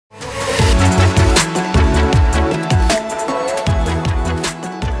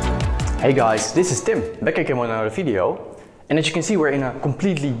Hey guys, this is Tim, back again with another video. And as you can see, we're in a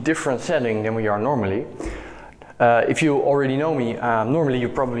completely different setting than we are normally. If you already know me, normally you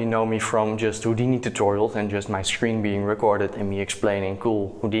probably know me from just Houdini tutorials and just my screen being recorded and me explaining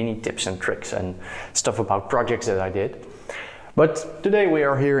cool Houdini tips and tricks and stuff about projects that I did. But today we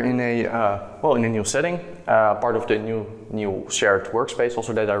are here in a new setting, part of the new shared workspace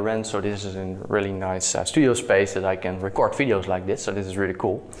also that I rent. So this is a really nice studio space that I can record videos like this. So this is really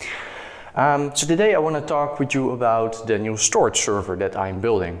cool. So today I want to talk with you about the new storage server that I'm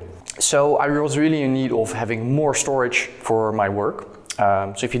building. So I was really in need of having more storage for my work.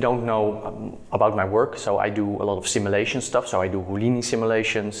 So if you don't know about my work, so I do a lot of simulation stuff. So I do Houdini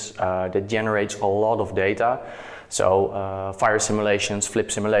simulations that generates a lot of data. So fire simulations,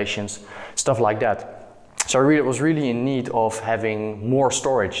 flip simulations, stuff like that. So I was really in need of having more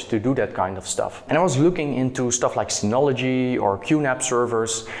storage to do that kind of stuff. And I was looking into stuff like Synology or QNAP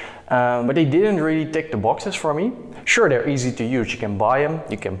servers, but they didn't really tick the boxes for me. Sure, they're easy to use. You can buy them,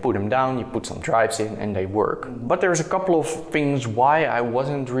 you can put them down, you put some drives in and they work. But there's a couple of things why I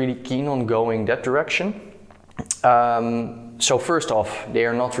wasn't really keen on going that direction. So first off, they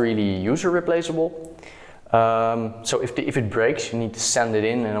are not really user replaceable. So if it breaks, you need to send it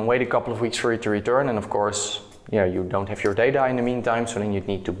in and then wait a couple of weeks for it to return. And of course, yeah, you don't have your data in the meantime, so then you'd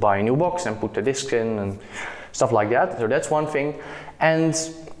need to buy a new box and put the discs in and stuff like that. So that's one thing. And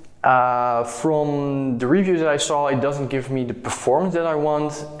from the reviews that I saw, it doesn't give me the performance that I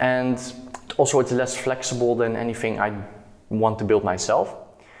want, and also it's less flexible than anything I want to build myself.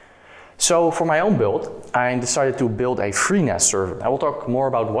 So for my own build, I decided to build a Freenas server. I will talk more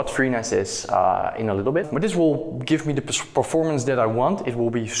about what Freenas is in a little bit, but this will give me the performance that I want. It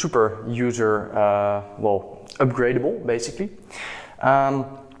will be super user, upgradable basically.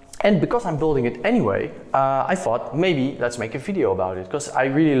 And because I'm building it anyway, I thought maybe let's make a video about it, because I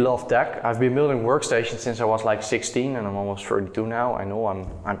really love tech. I've been building workstations since I was like 16 and I'm almost 32 now. I know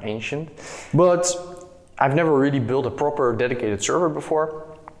I'm ancient, but I've never really built a proper dedicated server before.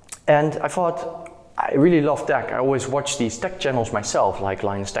 And I thought, I really love tech. I always watch these tech channels myself, like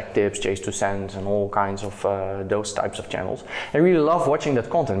Linus Tech Tips, J2Sense, and all kinds of those types of channels. I really love watching that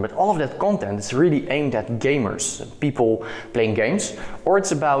content, but all of that content is really aimed at gamers, people playing games, or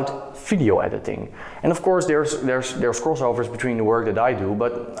it's about video editing. And of course, there's crossovers between the work that I do,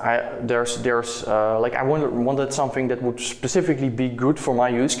 but I wanted something that would specifically be good for my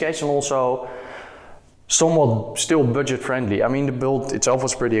use case and also somewhat still budget friendly. I mean, the build itself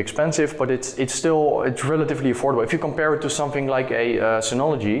was pretty expensive, but it's relatively affordable. If you compare it to something like a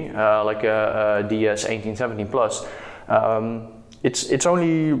Synology, like a DS 1817 Plus, it's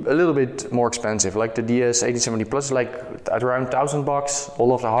only a little bit more expensive. Like the DS 1870 Plus is like at around $1,000.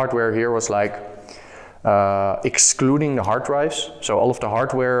 All of the hardware here was like, excluding the hard drives. So all of the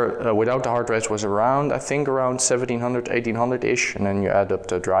hardware without the hard drives was around, I think around 1700, 1800-ish. And then you add up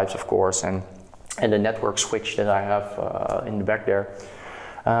the drives, of course, and the network switch that I have in the back there.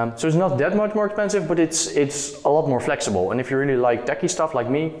 So it's not that much more expensive, but it's a lot more flexible. And if you really like techie stuff like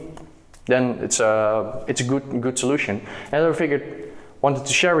me, then it's a good solution. And I wanted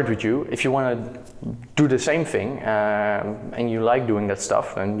to share it with you. If you want to do the same thing and you like doing that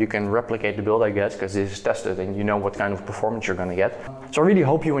stuff, then you can replicate the build, I guess, because this is tested and you know what kind of performance you're going to get. So I really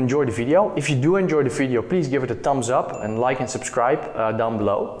hope you enjoy the video. If you do enjoy the video, please give it a thumbs up and like and subscribe down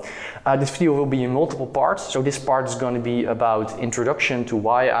below. This video will be in multiple parts. So this part is going to be about introduction to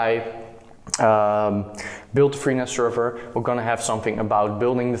why I built the Freenas server. We're going to have something about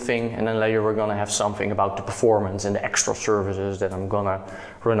building the thing, and then later we're going to have something about the performance and the extra services that I'm going to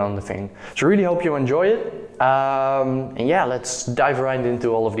run on the thing. So I really hope you enjoy it. And yeah, let's dive right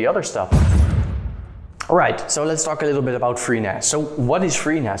into all of the other stuff. Alright, so let's talk a little bit about Freenas. So what is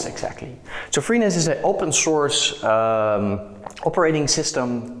Freenas exactly? So Freenas is an open source operating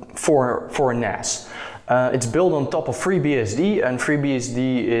system for NAS. It's built on top of FreeBSD, and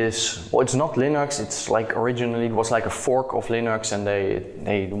FreeBSD is, well, it's not Linux. It's like originally it was like a fork of Linux, and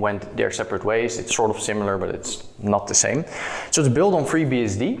they went their separate ways. It's sort of similar, but it's not the same. So it's built on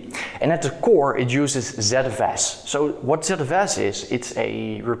FreeBSD, and at the core it uses ZFS. So what ZFS is, it's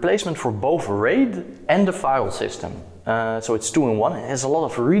a replacement for both RAID and the file system. So it's 2-in-1. It has a lot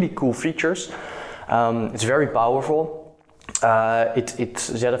of really cool features. It's very powerful.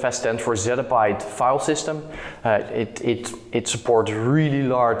 ZFS stands for Zettabyte File System. It supports really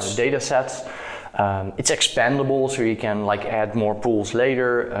large data sets. It's expandable, so you can like add more pools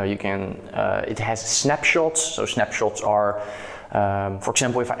later. It has snapshots. So snapshots are For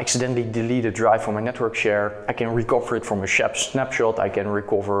example, if I accidentally delete a drive from my network share, I can recover it from a snapshot, I can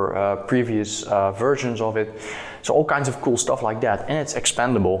recover previous versions of it. So all kinds of cool stuff like that, and it's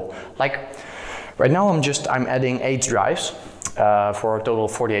expandable. Like right now I'm adding 8 drives for a total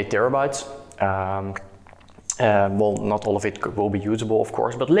of 48 terabytes. Well, not all of it will be usable, of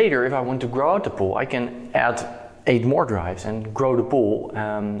course, but later if I want to grow out the pool, I can add 8 more drives and grow the pool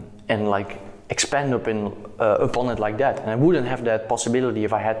and like expand upon it like that. And I wouldn't have that possibility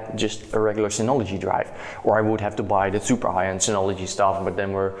if I had just a regular Synology drive, or I would have to buy the super high-end Synology stuff. But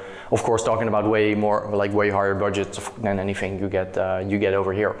then we're, of course, talking about way higher budgets than anything you get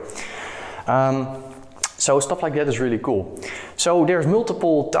over here. So stuff like that is really cool. So there's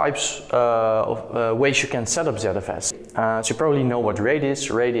multiple types of ways you can set up ZFS. So you probably know what RAID is.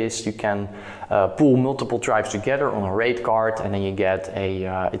 RAID is you can pull multiple drives together on a RAID card, and then you get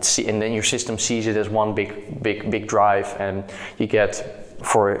and then your system sees it as one big drive, and you get,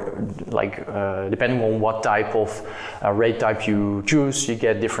 for like depending on what type of RAID type you choose, you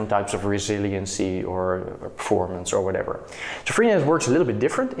get different types of resiliency or performance or whatever. So Freenas works a little bit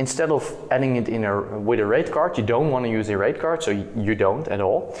different. Instead of adding it with a RAID card, you don't want to use a RAID card, so you don't at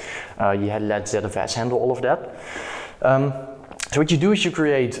all. You let ZFS handle all of that. So what you do is you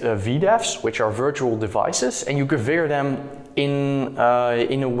create VDEVs, which are virtual devices, and you configure them in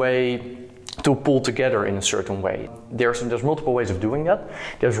a way to pull together in a certain way. There's multiple ways of doing that.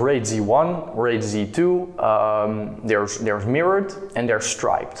 There's RAID Z1, RAID Z2, there's mirrored, and there's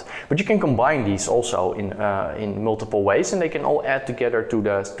striped. But you can combine these also in multiple ways, and they can all add together to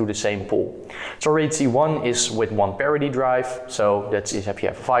the same pool. So RAID Z1 is with one parity drive. So that's if you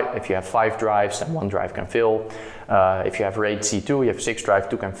have 5 drives, then 1 drive can fill. If you have RAID Z2, you have 6 drives,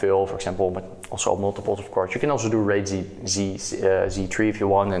 2 can fill, for example, but also multiples, of course. You can also do RAID Z3 if you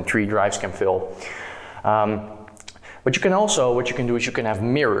want, and 3 drives can fill. But you can also, what you can do is you can have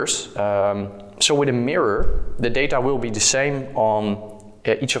mirrors. So with a mirror, the data will be the same on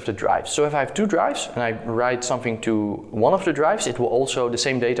each of the drives. So if I have 2 drives and I write something to one of the drives, it will also, the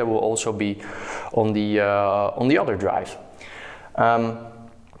same data will also be on the other drive.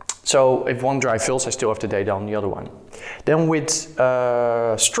 So if one drive fills, I still have the data on the other one. Then with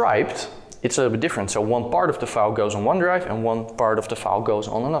striped, it's a little bit different. So one part of the file goes on one drive and one part of the file goes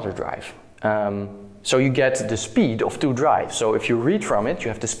on another drive. So you get the speed of 2 drives. So if you read from it, you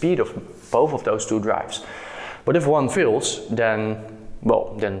have the speed of both of those 2 drives. But if one fills, then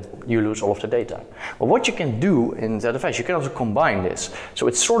you lose all of the data. But what you can do in ZFS, you can also combine this. So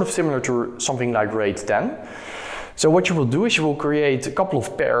it's sort of similar to something like RAID 10. So what you will do is you will create a couple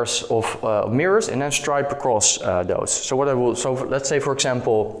of pairs of mirrors and then stripe across those. So let's say, for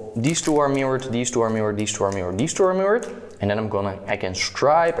example, these 2 are mirrored, these 2 are mirrored, these 2 are mirrored, these 2 are mirrored, and then I can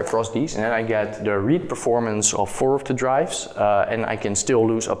stripe across these, and then I get the read performance of 4 of the drives, and I can still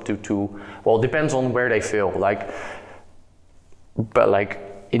lose up to 2. Well, it depends on where they fill. But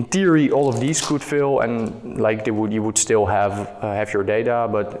in theory, all of these could fill, and you would still have your data.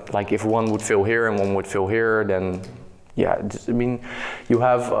 But like if one would fill here and one would fill here, then yeah, I mean, you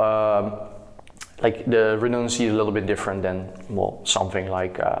have like the redundancy is a little bit different than something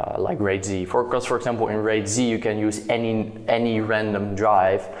like RAID Z. Because for example, in RAID Z you can use any random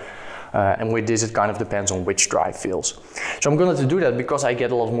drive. And with this, it kind of depends on which drive fills. So I'm going to do that because I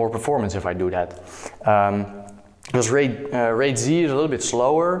get a lot more performance if I do that. Because RAID Z is a little bit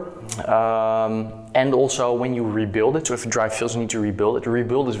slower, and also when you rebuild it, so if a drive fails, you need to rebuild it. The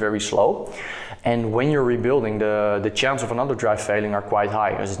rebuild is very slow, and when you're rebuilding, the chance of another drive failing are quite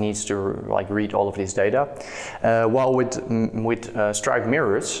high, because it needs to read all of this data. While with striped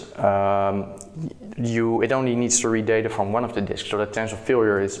mirrors, it only needs to read data from one of the disks, so the chance of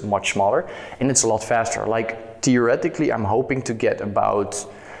failure is much smaller, and it's a lot faster. Like theoretically, I'm hoping to get about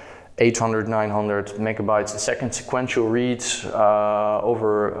 800, 900 megabytes a second sequential reads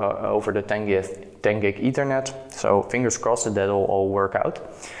over the 10 gig Ethernet. So fingers crossed that that'll all work out.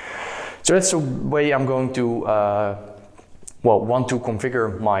 So that's the way I'm going to want to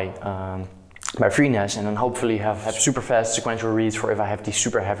configure my Freenas, and then hopefully have super fast sequential reads for if I have these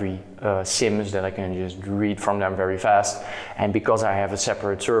super heavy sims that I can just read from them very fast. And because I have a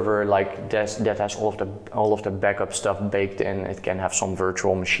separate server like this that has all of the backup stuff baked in, it can have some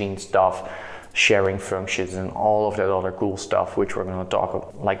virtual machine stuff, sharing functions, and all of that other cool stuff, which we're going to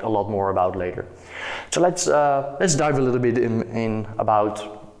talk a lot more about later. So let's dive a little bit in about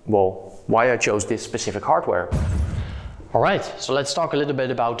why I chose this specific hardware. All right, so let's talk a little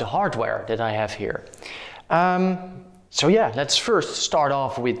bit about the hardware that I have here. So yeah, let's first start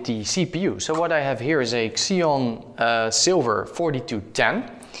off with the CPU. So what I have here is a Xeon Silver 4210.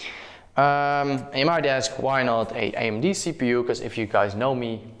 You might ask, why not a AMD CPU? Because if you guys know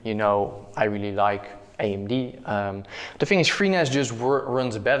me, you know I really like AMD. The thing is, Freenas just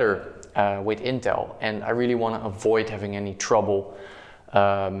runs better with Intel, and I really want to avoid having any trouble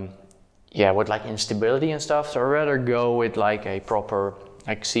with like instability and stuff. So I'd rather go with like a proper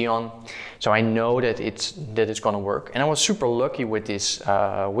like Xeon, so I know that it's gonna work. And I was super lucky with this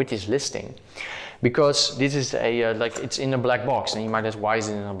listing, because this is a like it's in a black box. And you might ask, why is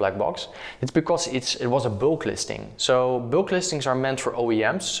it in a black box? It's because it was a bulk listing. So bulk listings are meant for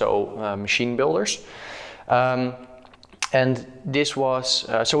OEMs, so machine builders. And this was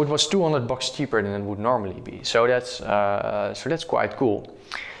so it was $200 cheaper than it would normally be. So that's quite cool.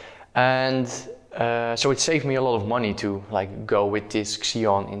 And so it saved me a lot of money to like go with this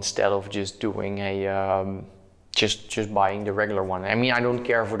Xeon instead of just doing a just buying the regular one. I mean, I don't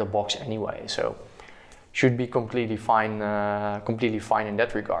care for the box anyway, so should be completely fine in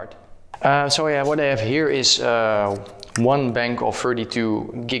that regard. So yeah, what I have here is one bank of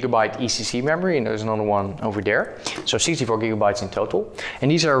 32 gigabyte ECC memory, and there's another one over there. So 64 gigabytes in total,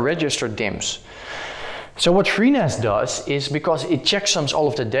 and these are registered DIMMs. So what Freenas does is, because it checksums all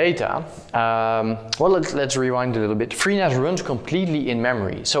of the data, well, let's rewind a little bit. Freenas runs completely in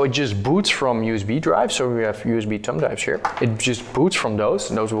memory. So it just boots from USB drives. So we have USB thumb drives here. It just boots from those,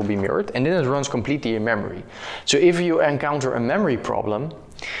 and those will be mirrored. And then it runs completely in memory. So if you encounter a memory problem,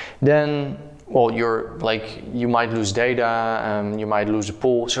 then, well, you might lose data, you might lose a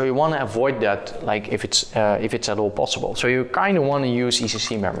pool. So you want to avoid that, like if it's at all possible. So you kind of want to use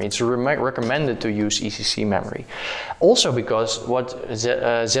ECC memory. It's recommended to use ECC memory. Also because what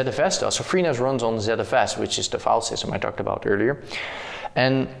ZFS does, so Freenas runs on ZFS, which is the file system I talked about earlier.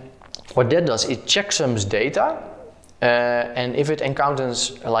 And what that does, it checksums data. And if it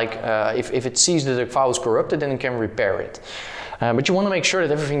encounters, like, if it sees that the file is corrupted, then it can repair it. But you want to make sure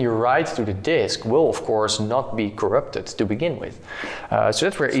that everything you write to the disk will, of course, not be corrupted to begin with. So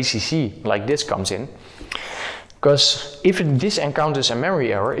that's where ECC like this comes in. Because if this encounters a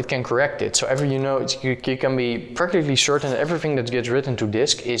memory error, it can correct it. So you can be practically certain that everything that gets written to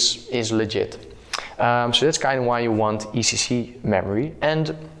disk is legit. So that's kind of why you want ECC memory.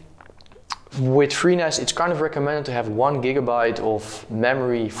 And with Freenas, it's kind of recommended to have 1 gigabyte of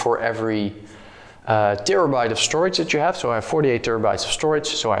memory for every terabyte of storage that you have. So I have 48 terabytes of storage,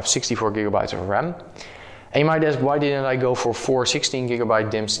 so I have 64 gigabytes of RAM. And you might ask, why didn't I go for 4 16 gigabyte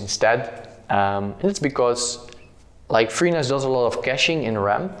DIMMs instead? And it's because like Freenas does a lot of caching in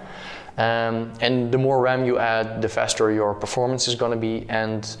RAM, and the more RAM you add, the faster your performance is going to be,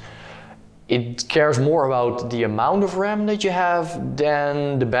 and it cares more about the amount of RAM that you have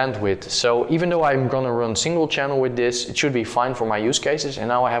than the bandwidth. So even though I'm gonna run single channel with this, it should be fine for my use cases. And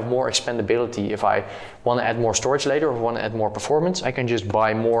now I have more expandability. If I wanna add more storage later or wanna add more performance, I can just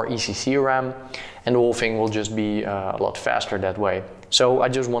buy more ECC RAM and the whole thing will just be a lot faster that way. So I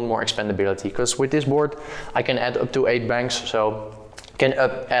just want more expandability, because with this board, I can add up to 8 banks. So can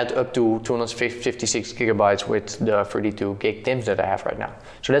add up to 256 gigabytes with the 32 gig DIMMs that I have right now.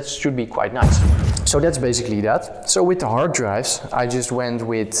 So that should be quite nice. So that's basically that. So with the hard drives, I just went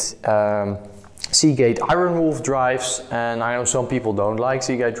with Seagate Iron Wolf drives, and I know some people don't like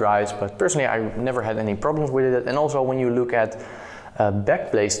Seagate drives, but personally I never had any problems with it. And also when you look at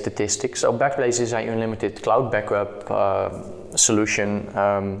Backblaze statistics, so Backblaze is an unlimited cloud backup solution,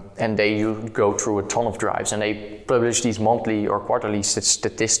 and they go through a ton of drives, and they publish these monthly or quarterly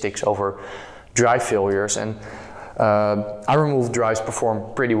statistics over drive failures, and Iron Wolf drives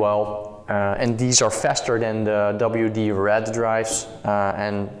perform pretty well, and these are faster than the WD RAD drives,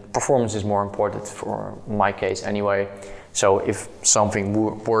 and performance is more important for my case anyway. So if something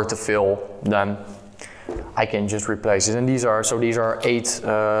were to fail, then I can just replace it. And these are 8 6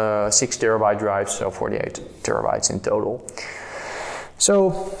 terabyte drives, so 48 terabytes in total.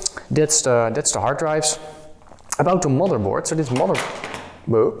 So that's the hard drives. About the motherboard, so this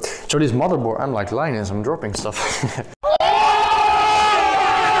motherboard, I'm like Linus, I'm dropping stuff.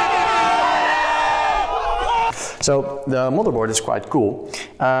 So the motherboard is quite cool.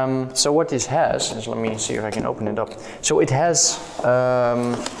 So what this has is, let me see if I can open it up. So it has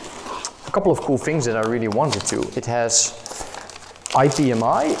a couple of cool things that I really wanted to. It has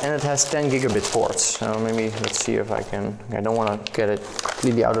IPMI and it has 10 gigabit ports. So maybe let's see if I don't want to get it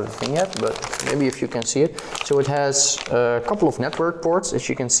completely out of the thing yet, but maybe if you can see it. So it has a couple of network ports, as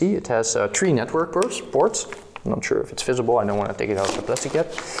you can see. It has 3 network ports. I'm not sure if it's visible. I don't want to take it out of the plastic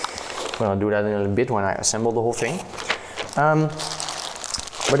yet. I'm going to do that in a little bit when I assemble the whole thing.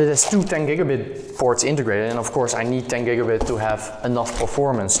 But it has 2 10 gigabit ports integrated, and of course I need 10 gigabit to have enough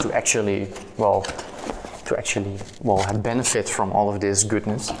performance to actually, have benefit from all of this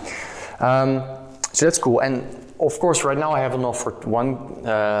goodness. So that's cool. And of course, right now I have enough for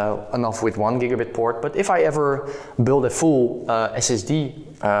enough with 1 gigabit port. But if I ever build a full SSD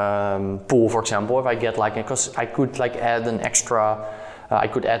pool, for example, if I get like, because I could like add an extra, I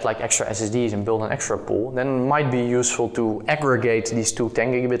could add like extra SSDs and build an extra pool, then it might be useful to aggregate these two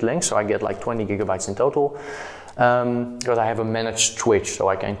 10 gigabit links, so I get like 20 gigabytes in total. Because I have a managed switch, so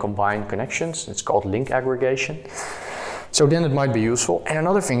I can combine connections. It's called link aggregation. So then it might be useful. And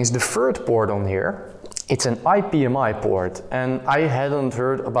another thing is the third port on here. It's an IPMI port, and I hadn't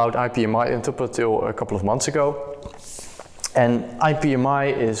heard about IPMI until a couple of months ago. And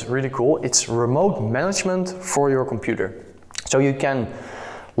IPMI is really cool. It's remote management for your computer. So you can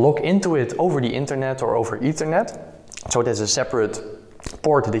log into it over the internet or over Ethernet. So there's a separate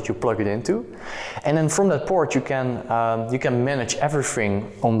port that you plug it into, and then from that port you can manage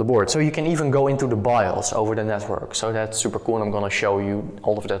everything on the board. So you can even go into the BIOS over the network. So that's super cool, and I'm going to show you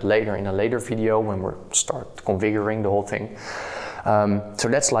all of that later in a later video when we start configuring the whole thing. So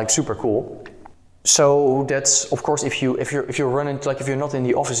that's like super cool. So that's, of course, if you're running, like if you're not in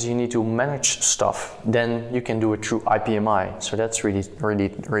the office, you need to manage stuff, then you can do it through IPMI. So that's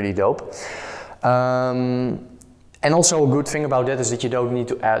really dope. And also a good thing about that is that you don't need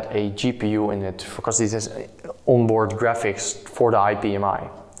to add a GPU in it, because this is onboard graphics for the IPMI.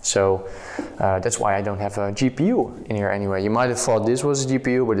 So that's why I don't have a GPU in here anyway. You might have thought this was a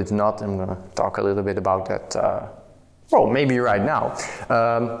GPU, but it's not. I'm gonna talk a little bit about that, well, maybe right now.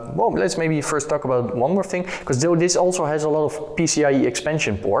 Well, let's maybe first talk about one more thing, because this also has a lot of PCIe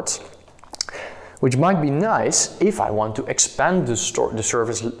expansion ports, which might be nice if I want to expand the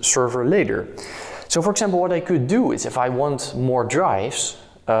server later. So for example, what I could do is if I want more drives,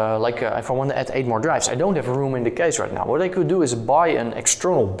 if I want to add 8 more drives, I don't have room in the case right now. What I could do is buy an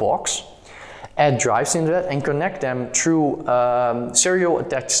external box, add drives into that, and connect them through serial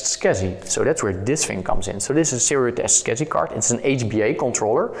attached SCSI. So that's where this thing comes in. So this is a serial attached SCSI card. It's an HBA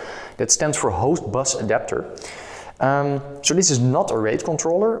controller that stands for host bus adapter. So this is not a RAID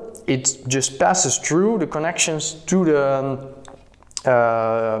controller. It just passes through the connections to the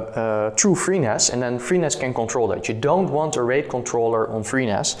through Freenas, and then Freenas can control that. You don't want a RAID controller on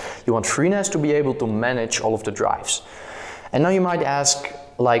Freenas. You want Freenas to be able to manage all of the drives. And now you might ask,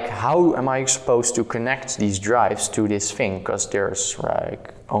 like, how am I supposed to connect these drives to this thing? Because there's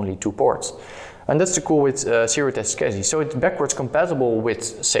like only 2 ports. And that's the cool with serial attached SCSI. So it's backwards compatible with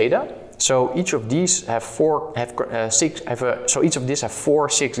SATA. So each of these have 4 6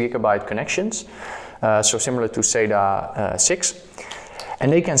 gigabyte connections. So similar to SATA 6.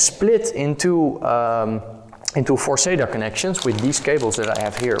 And they can split into 4 SATA connections with these cables that I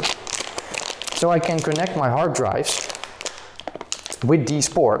have here. So I can connect my hard drives with these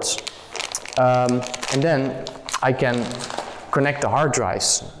ports, and then I can connect the hard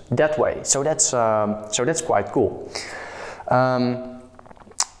drives that way. So that's quite cool.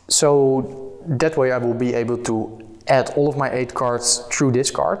 So that way I will be able to add all of my 8 cards through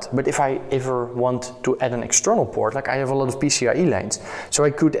this card. But if I ever want to add an external port, like I have a lot of PCIe lanes, so I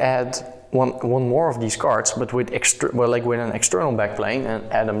could add one more of these cards, but with an external backplane, and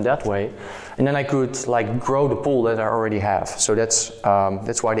add them that way, and then I could like grow the pool that I already have. So that's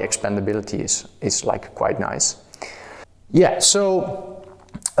why the expandability is like quite nice. Yeah. So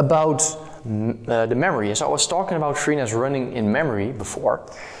about the memory, so I was talking about Freenas running in memory before,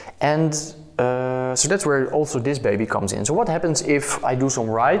 and so that's where also this baby comes in. So what happens if I do some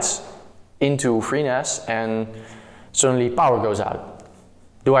writes into Freenas and suddenly power goes out?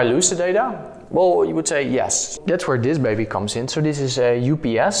 Do I lose the data? Well, you would say yes. That's where this baby comes in. So this is a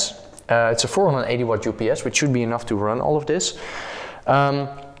UPS. It's a 480 watt UPS, which should be enough to run all of this.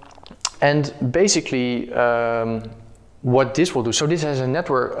 And basically, what this will do, so this has a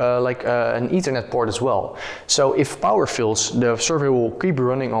network, an Ethernet port as well. So if power fails, the server will keep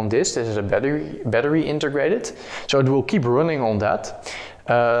running on this. This is a battery integrated, so it will keep running on that.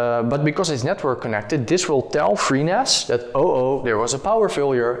 But because it's network connected, this will tell Freenas that, oh, there was a power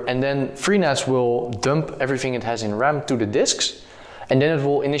failure, and then Freenas will dump everything it has in RAM to the disks, and then it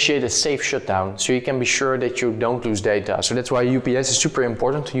will initiate a safe shutdown, so you can be sure that you don't lose data. So that's why UPS is super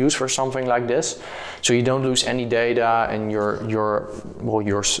important to use for something like this, so you don't lose any data, and you're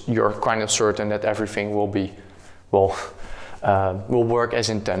kind of certain that everything will work as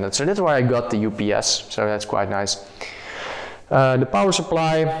intended. So that's why I got the UPS. So that's quite nice. The power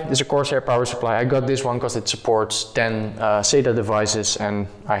supply is a Corsair power supply. I got this one because it supports 10 SATA devices, and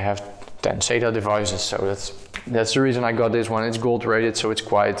I have 10 SATA devices, so that's the reason I got this one. It's gold rated, so it's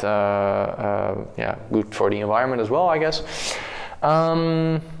quite good for the environment as well, I guess.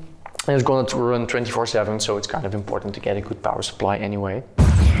 And it's going to run 24/7, so it's kind of important to get a good power supply anyway.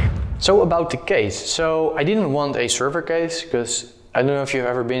 So about the case. So I didn't want a server case because I don't know if you've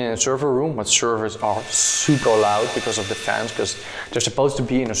ever been in a server room, but servers are super loud because of the fans, because they're supposed to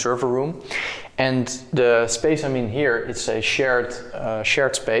be in a server room. And the space I'm in here, it's a shared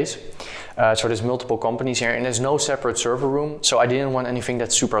space. So there's multiple companies here and there's no separate server room. So I didn't want anything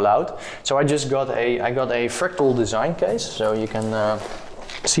that's super loud. So I just got a fractal design case. So you can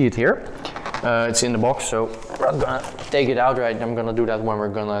see it here. It's in the box, so I'm gonna take it out right. I'm gonna do that when we're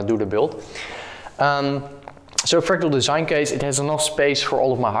gonna do the build. So fractal design case, it has enough space for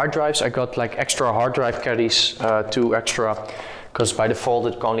all of my hard drives. I got like extra hard drive caddies, 2 extra, because by default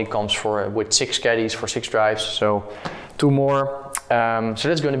it only comes with 6 caddies for 6 drives, so 2 more. So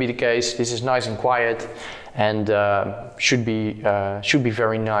that's going to be the case. This is nice and quiet, and should be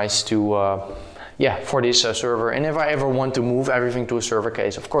very nice to for this server. And if I ever want to move everything to a server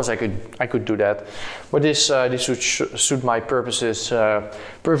case, of course I could do that. But this would suit my purposes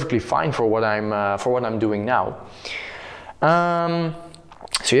perfectly fine for what I'm doing now.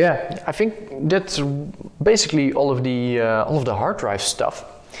 So yeah, I think that's basically all of the hard drive stuff.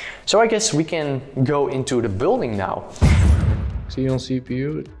 So I guess we can go into the building now. See on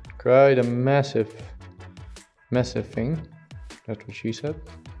CPU, quite a massive thing. That's what she said.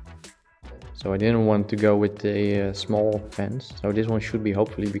 So I didn't want to go with the small fans. So this one should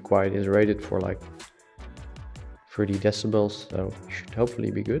hopefully be quiet. It's rated for like 30 decibels, so it should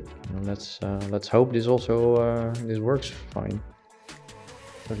hopefully be good. And let's hope this also this works fine.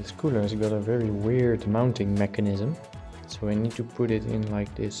 So this cooler has got a very weird mounting mechanism. So I need to put it in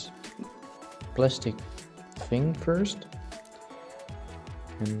like this plastic thing first.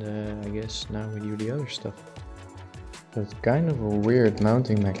 And I guess now we do the other stuff. So it's kind of a weird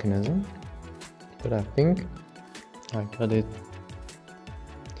mounting mechanism, but I think I got it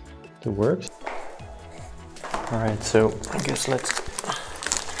to work. Alright, so I guess let's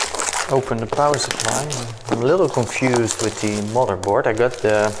open the power supply. I'm a little confused with the motherboard. I got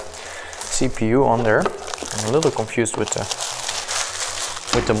the CPU on there. I'm a little confused with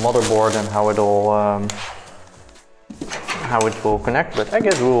the motherboard and how it all how it will connect, but I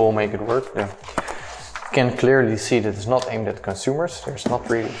guess we will make it work. Yeah. You can clearly see that it's not aimed at consumers. There's not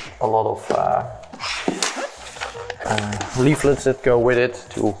really a lot of leaflets that go with it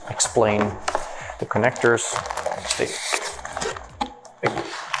to explain the connectors. They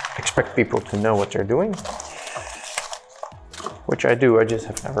expect people to know what they're doing, which I do. I just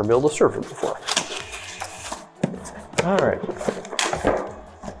have never built a server before. All right,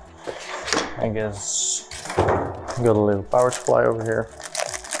 I guess got a little power supply over here.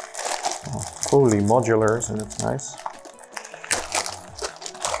 Fully modular, so that's nice.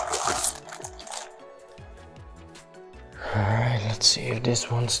 Alright, let's see if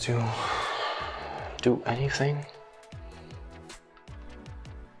this wants to do anything.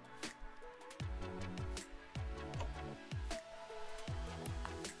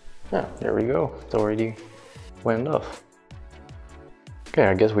 Yeah, there we go. It already went off. Okay,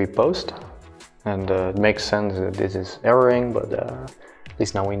 I guess we post. And it makes sense that this is erroring, but at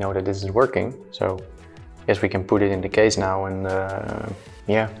least now we know that this is working. So I guess we can put it in the case now and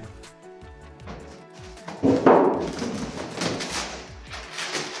yeah.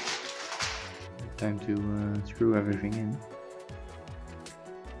 Time to screw everything in.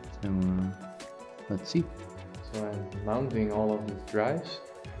 So let's see. So I'm mounting all of these drives.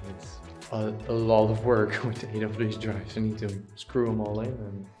 It's a lot of work with 8 of these drives. I need to screw them all in,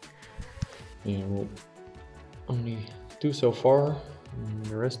 and yeah, we'll only 2 so far, and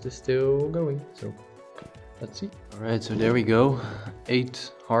the rest is still going, so let's see. Alright, so there we go.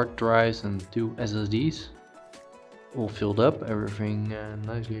 8 hard drives and 2 SSDs. All filled up, everything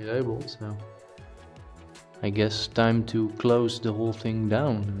nicely labeled, so I guess time to close the whole thing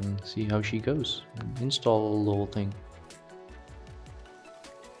down and see how she goes. And install the whole thing.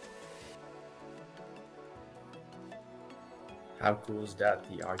 How cool is that,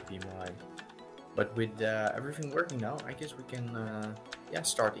 the RP mod? But with everything working now, I guess we can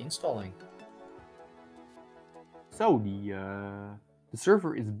start installing. So the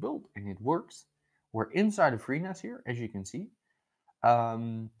server is built and it works. We're inside of Freenas here, as you can see.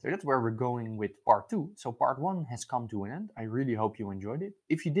 So that's where we're going with part 2. So part 1 has come to an end. I really hope you enjoyed it.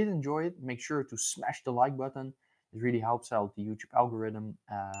 If you did enjoy it, make sure to smash the like button. It really helps out the YouTube algorithm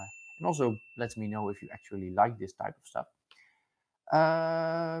and also lets me know if you actually like this type of stuff.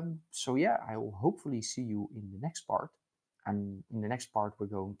 So yeah, I will hopefully see you in the next part. And in the next part, I'm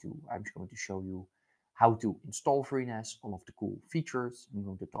going to show you how to install Freenas, all of the cool features. I'm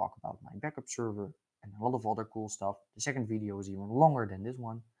going to talk about my backup server and a lot of other cool stuff. The second video is even longer than this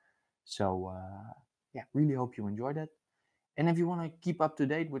one. So yeah, really hope you enjoyed it. And if you want to keep up to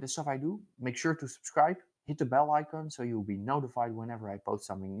date with the stuff I do, make sure to subscribe, hit the bell icon so you'll be notified whenever I post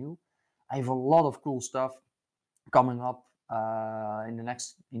something new. I have a lot of cool stuff coming up in the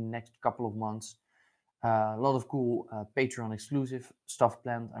next couple of months. A lot of cool Patreon exclusive stuff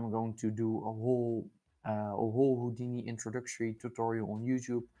planned. I'm going to do a whole Houdini introductory tutorial on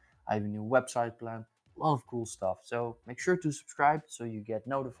YouTube. I have a new website planned. A lot of cool stuff. So make sure to subscribe so you get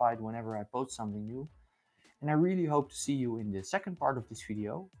notified whenever I post something new. And I really hope to see you in the second part of this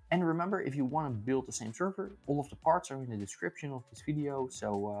video. And remember, if you want to build the same server, all of the parts are in the description of this video,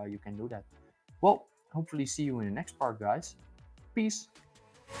 so you can do that. Well, hopefully see you in the next part, guys. Peace.